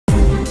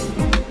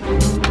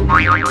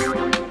Hey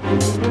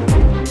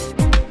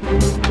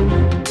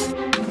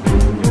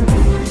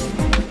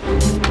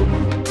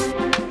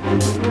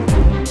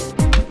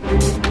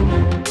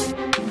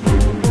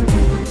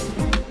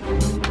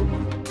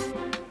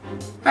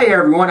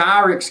everyone,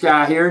 iRix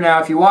Guy here.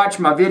 Now if you watch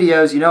my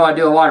videos, you know I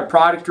do a lot of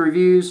product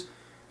reviews,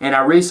 and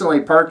I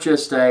recently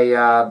purchased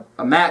a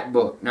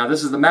MacBook. Now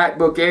this is the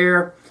MacBook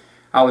Air.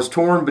 I was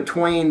torn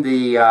between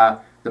the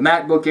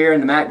MacBook Air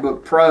and the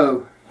MacBook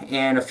Pro,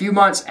 and a few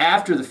months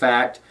after the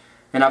fact,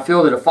 and I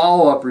feel that a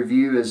follow-up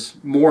review is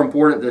more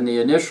important than the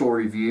initial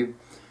review.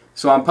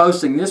 So I'm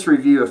posting this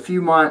review a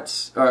few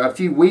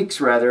weeks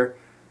rather,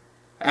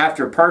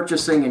 after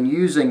purchasing and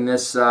using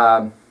this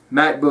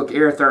MacBook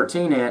Air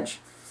 13-inch.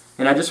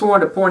 And I just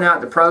wanted to point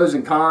out the pros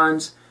and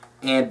cons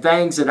and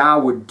things that I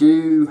would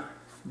do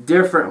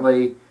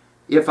differently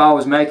if I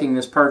was making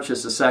this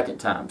purchase a second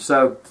time.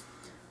 So,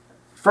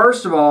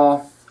 first of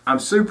all, I'm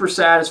super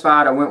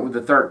satisfied I went with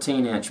the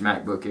 13-inch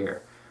MacBook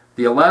Air.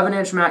 The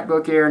 11-inch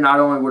MacBook Air not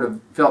only would have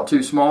felt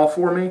too small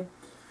for me,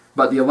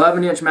 but the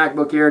 11-inch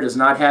MacBook Air does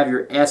not have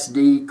your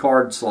SD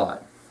card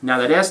slot. Now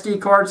that SD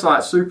card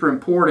slot is super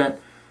important,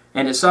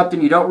 and it's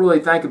something you don't really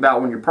think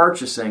about when you're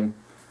purchasing.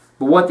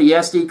 But what the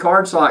SD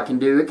card slot can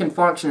do, it can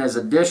function as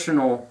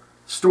additional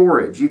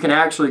storage. You can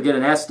actually get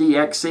an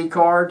SDXC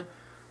card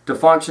to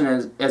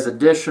function as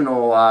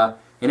additional,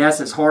 in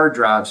essence, hard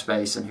drive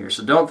space in here.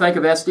 So don't think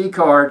of SD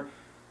card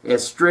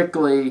as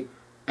strictly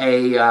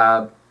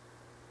a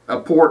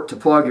port to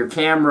plug your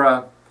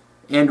camera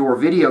and or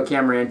video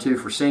camera into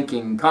for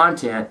syncing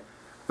content,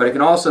 but it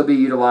can also be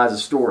utilized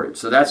as storage.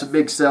 So that's a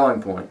big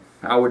selling point.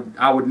 I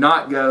would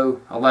not go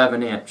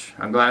 11-inch.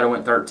 I'm glad I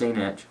went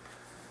 13-inch.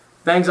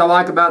 Things I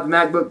like about the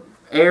MacBook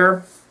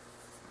Air,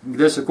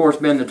 this of course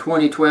being the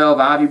 2012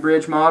 Ivy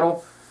Bridge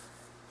model.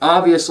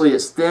 Obviously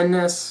its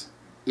thinness,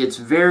 it's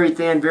very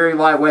thin, very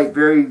lightweight,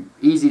 very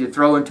easy to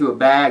throw into a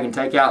bag and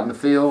take out in the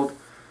field.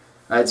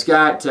 It's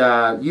got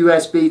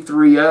USB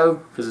 3.0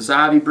 because it's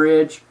Ivy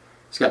Bridge.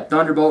 It's got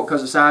Thunderbolt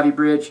because it's Ivy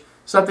Bridge.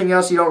 Something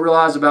else you don't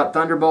realize about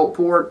Thunderbolt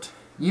port,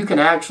 you can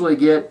actually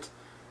get,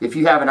 if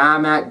you have an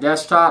iMac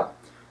desktop,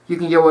 you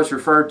can get what's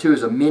referred to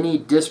as a mini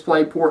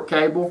DisplayPort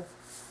cable.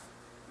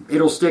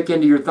 It'll stick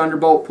into your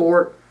Thunderbolt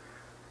port,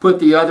 put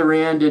the other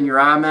end in your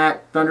iMac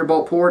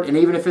Thunderbolt port, and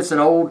even if it's an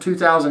old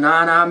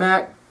 2009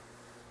 iMac,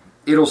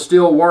 it'll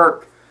still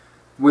work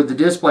with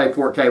the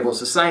DisplayPort cable. It's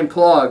the same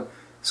plug,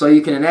 so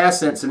you can, in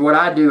essence, and what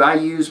I do, I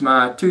use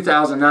my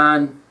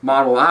 2009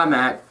 model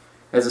iMac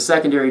as a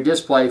secondary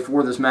display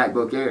for this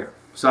MacBook Air.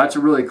 So that's a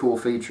really cool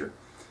feature.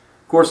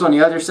 Of course, on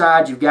the other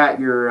side, you've got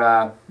your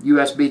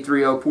USB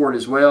 3.0 port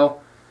as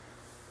well,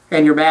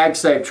 and your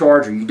MagSafe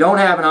charger. You don't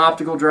have an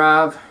optical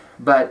drive,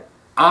 but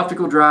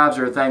optical drives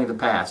are a thing of the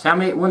past.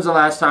 When's the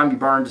last time you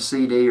burned a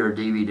CD or a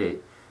DVD?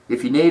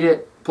 If you need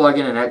it, plug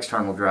in an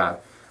external drive.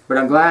 But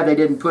I'm glad they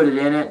didn't put it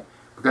in it,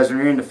 because when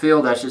you're in the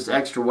field, that's just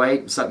extra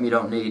weight and something you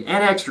don't need,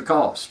 and extra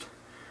cost.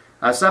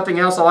 Something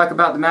else I like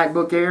about the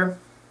MacBook Air,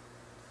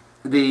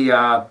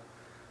 the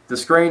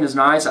screen is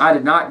nice. I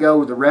did not go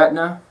with the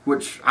Retina,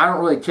 which I don't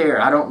really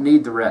care. I don't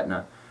need the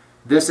Retina.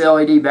 This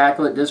LED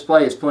backlit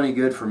display is plenty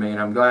good for me,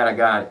 and I'm glad I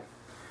got it.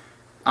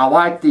 I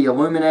like the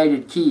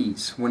illuminated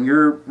keys. When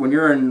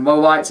you're in low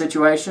light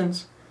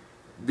situations,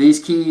 these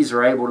keys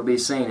are able to be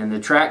seen, and the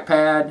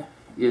trackpad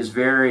is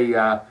very,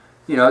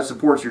 it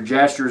supports your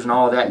gestures and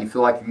all of that. You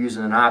feel like you're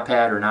using an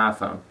iPad or an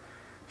iPhone.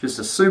 Just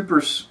a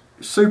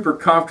super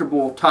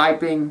comfortable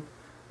typing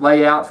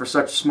layout for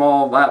such a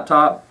small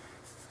laptop.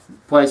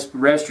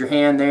 Rest your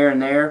hand there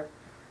and there.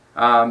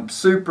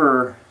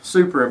 Super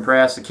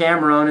impressed. The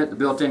camera on it, the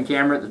built-in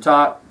camera at the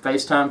top,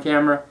 Facetime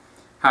camera,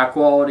 high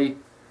quality.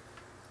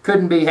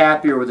 Couldn't be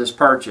happier with this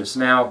purchase.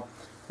 Now,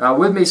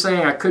 with me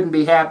saying I couldn't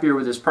be happier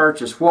with this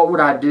purchase, what would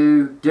I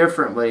do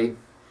differently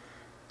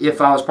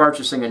if I was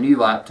purchasing a new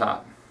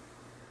laptop?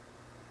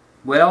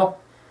 Well,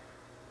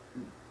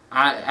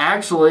 I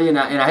actually, and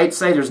I hate to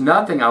say there's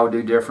nothing I would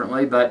do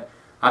differently, but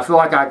I feel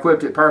like I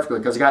equipped it perfectly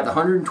because I got the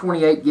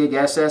 128 gig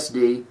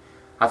SSD.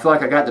 I feel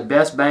like I got the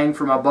best bang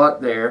for my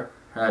buck there.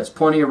 It's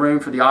plenty of room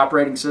for the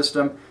operating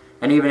system,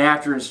 and even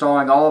after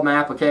installing all of my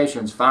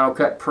applications, Final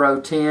Cut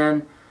Pro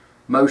 10,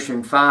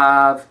 Motion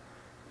 5,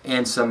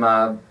 and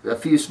a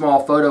few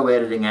small photo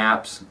editing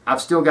apps,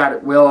 I've still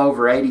got well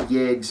over 80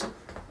 gigs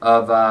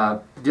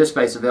of disk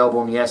space available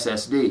on the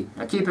SSD.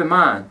 Now keep in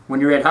mind, when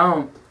you're at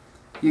home,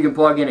 you can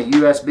plug in a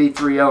USB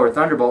 3.0 or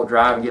Thunderbolt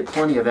drive and get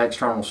plenty of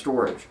external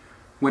storage.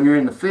 When you're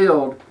in the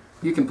field,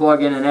 you can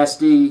plug in an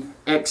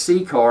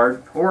SDXC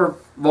card or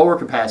lower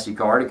capacity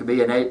card, it could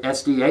be an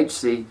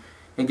SDHC,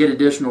 and get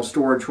additional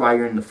storage while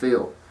you're in the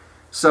field.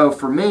 So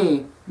for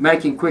me,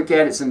 making quick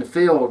edits in the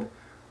field,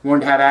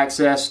 wanted to have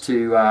access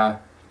to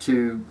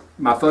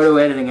my photo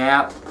editing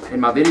app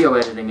and my video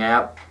editing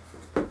app.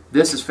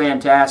 This is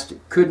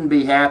fantastic. Couldn't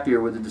be happier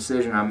with the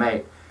decision I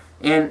made.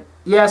 And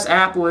yes,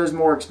 Apple is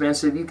more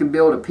expensive. You can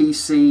build a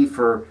PC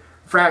for a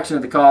fraction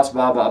of the cost,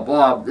 blah, blah,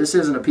 blah. This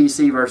isn't a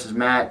PC versus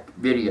Mac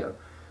video.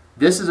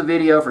 This is a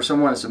video for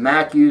someone that's a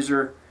Mac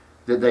user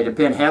that they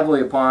depend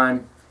heavily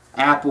upon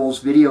Apple's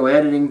video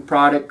editing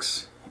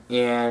products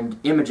and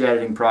image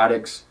editing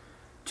products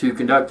to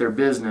conduct their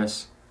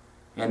business,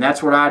 and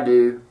that's what I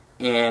do.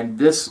 And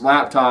this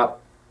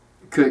laptop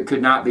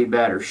could not be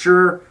better.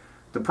 Sure,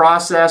 the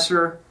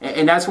processor,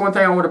 and that's one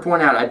thing I want to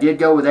point out. I did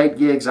go with 8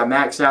 gigs. I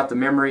maxed out the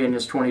memory in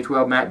this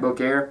 2012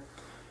 MacBook Air.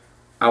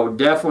 I would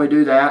definitely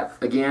do that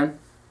again.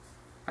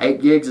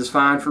 8 gigs is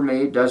fine for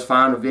me. It does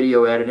fine with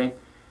video editing.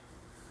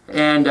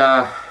 And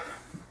I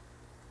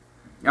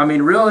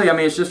mean, really,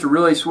 it's just a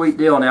really sweet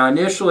deal. Now,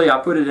 initially, I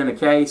put it in a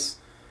case,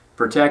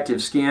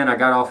 protective skin. I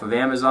got off of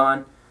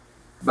Amazon.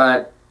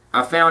 But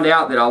I found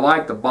out that I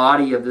like the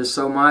body of this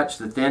so much,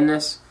 the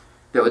thinness,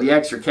 that with the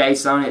extra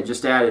case on it, it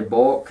just added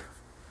bulk.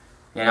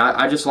 And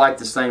I just like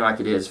this thing like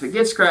it is. If it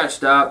gets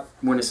scratched up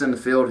when it's in the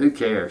field, who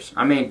cares?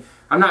 I mean,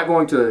 I'm not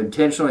going to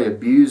intentionally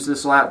abuse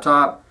this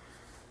laptop,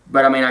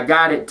 but I mean, I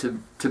got it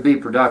to be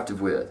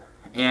productive with.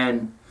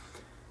 And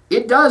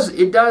it does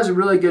a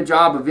really good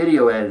job of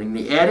video editing.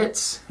 The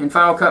edits in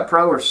Final Cut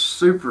Pro are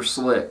super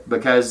slick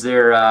because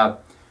they're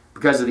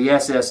because of the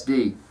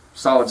SSD,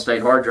 solid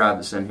state hard drive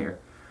that's in here.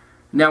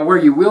 Now, where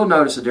you will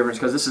notice a difference,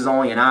 because this is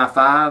only an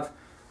i5,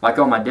 like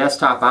on my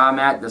desktop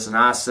iMac, that's an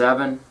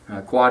i7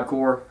 quad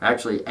core,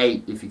 actually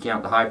 8 if you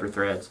count the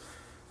hyperthreads.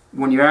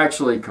 When you're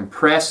actually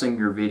compressing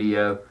your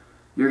video,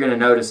 you're going to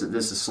notice that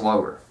this is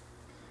slower.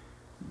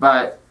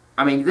 But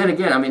I mean, then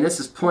again, I mean, this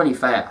is plenty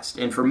fast.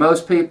 And for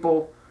most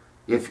people,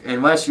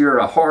 unless you're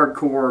a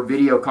hardcore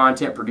video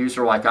content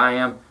producer like I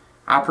am,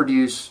 I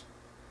produce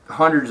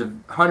hundreds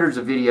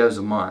of videos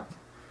a month.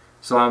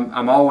 So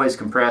I'm always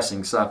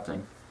compressing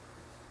something.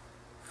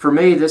 For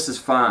me, this is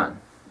fine.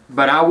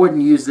 But I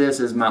wouldn't use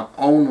this as my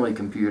only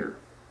computer,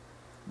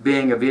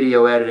 being a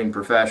video editing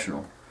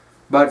professional.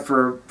 But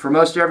for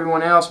most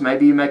everyone else,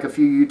 maybe you make a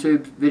few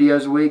YouTube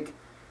videos a week,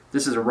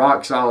 this is a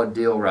rock solid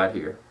deal right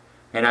here.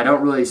 And I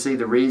don't really see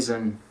the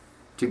reason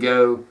to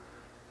go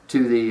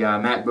to the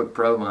MacBook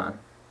Pro line.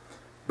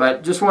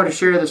 But just wanted to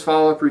share this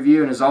follow-up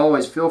review, and as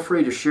always, feel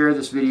free to share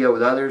this video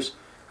with others.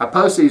 I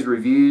post these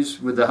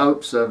reviews with the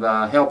hopes of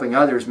helping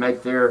others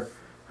make their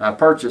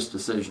purchase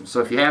decisions. So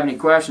if you have any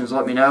questions,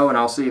 let me know, and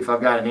I'll see if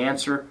I've got an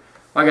answer.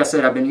 Like I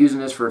said, I've been using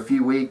this for a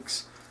few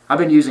weeks. I've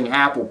been using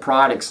Apple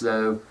products,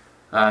 though,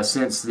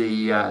 since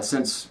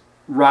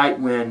right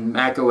when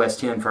Mac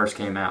OS X first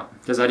came out,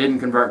 because I didn't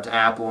convert to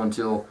Apple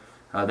until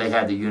they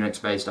had the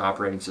Unix-based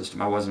operating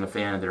system. I wasn't a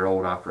fan of their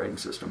old operating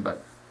system.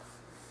 But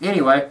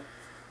anyway,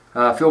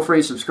 feel free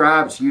to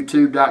subscribe. It's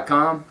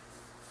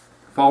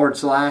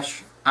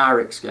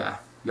youtube.com/IrixGuy.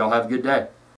 Y'all have a good day.